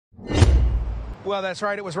Well, that's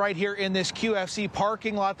right. It was right here in this QFC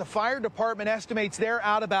parking lot. The fire department estimates they're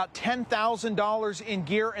out about $10,000 in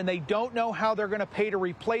gear, and they don't know how they're going to pay to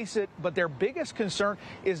replace it. But their biggest concern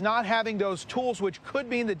is not having those tools, which could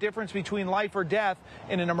mean the difference between life or death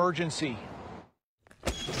in an emergency.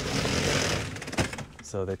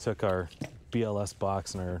 So they took our BLS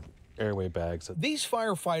box and our airway bags. These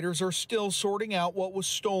firefighters are still sorting out what was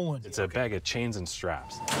stolen. It's a bag of chains and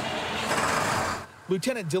straps.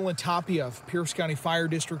 Lieutenant Dylan Tapia of Pierce County Fire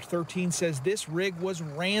District 13 says this rig was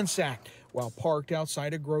ransacked while parked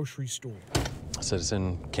outside a grocery store. A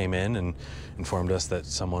citizen came in and informed us that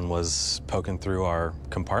someone was poking through our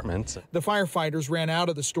compartments. The firefighters ran out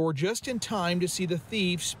of the store just in time to see the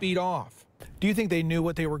thieves speed off. Do you think they knew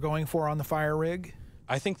what they were going for on the fire rig?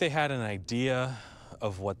 I think they had an idea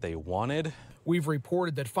of what they wanted. We've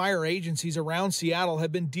reported that fire agencies around Seattle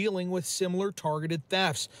have been dealing with similar targeted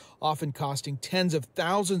thefts, often costing tens of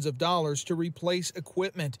thousands of dollars to replace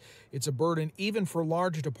equipment. It's a burden even for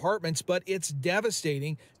large departments, but it's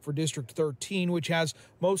devastating for District 13, which has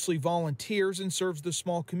mostly volunteers and serves the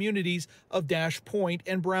small communities of Dash Point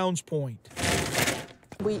and Browns Point.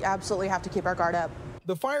 We absolutely have to keep our guard up.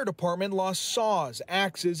 The fire department lost saws,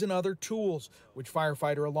 axes, and other tools, which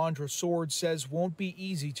firefighter Alondra Sword says won't be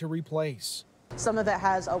easy to replace. Some of it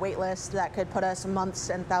has a wait list that could put us months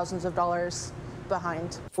and thousands of dollars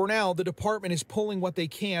behind. For now, the department is pulling what they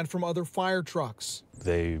can from other fire trucks.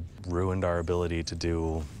 They ruined our ability to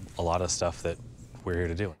do a lot of stuff that we're here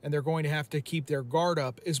to do. And they're going to have to keep their guard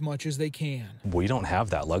up as much as they can. We don't have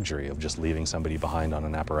that luxury of just leaving somebody behind on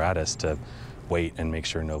an apparatus to wait and make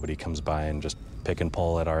sure nobody comes by and just pick and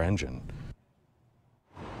pull at our engine.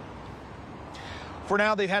 For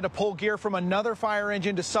now, they've had to pull gear from another fire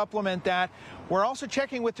engine to supplement that. We're also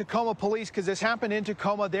checking with Tacoma police because this happened in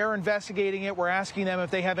Tacoma. They're investigating it. We're asking them if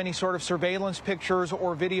they have any sort of surveillance pictures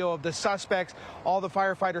or video of the suspects. All the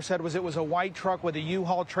firefighter said was it was a white truck with a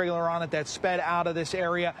U-Haul trailer on it that sped out of this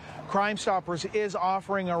area. Crime Stoppers is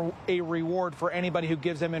offering a reward for anybody who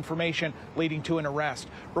gives them information leading to an arrest.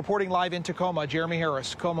 Reporting live in Tacoma, Jeremy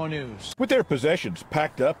Harris, KOMO News. With their possessions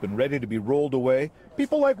packed up and ready to be rolled away,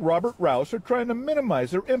 people like Robert Rouse are trying to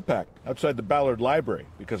minimize their impact outside the Ballard Library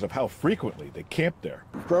because of how frequently they camp there.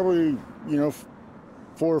 Probably,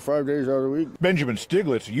 4 or 5 days out of the week. Benjamin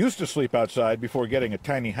Stiglitz used to sleep outside before getting a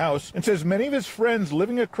tiny house and says many of his friends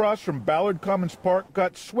living across from Ballard Commons Park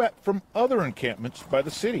got swept from other encampments by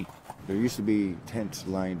the city. There used to be tents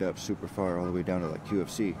lined up super far all the way down to like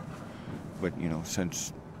QFC. But,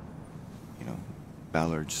 since,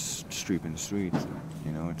 Ballard's streeping the streets,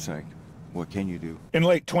 it's like, what can you do? In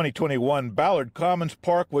late 2021, Ballard Commons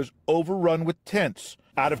Park was overrun with tents.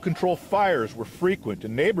 Out-of-control fires were frequent,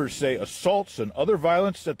 and neighbors say assaults and other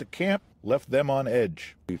violence at the camp left them on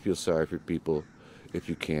edge. You feel sorry for people if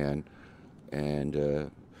you can,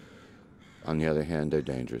 and on the other hand, they're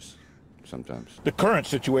dangerous sometimes. The current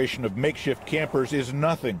situation of makeshift campers is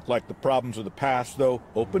nothing like the problems of the past, though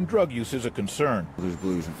open drug use is a concern. There's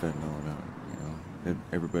blues and fentanyl around,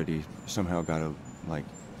 everybody somehow got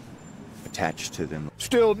attached to them.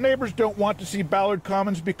 Still, neighbors don't want to see Ballard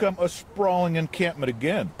Commons become a sprawling encampment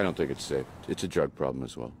again. I don't think it's safe. It's a drug problem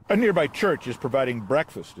as well. A nearby church is providing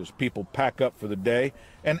breakfast as people pack up for the day,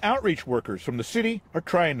 and outreach workers from the city are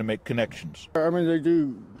trying to make connections. They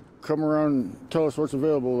do come around and tell us what's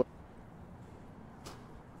available.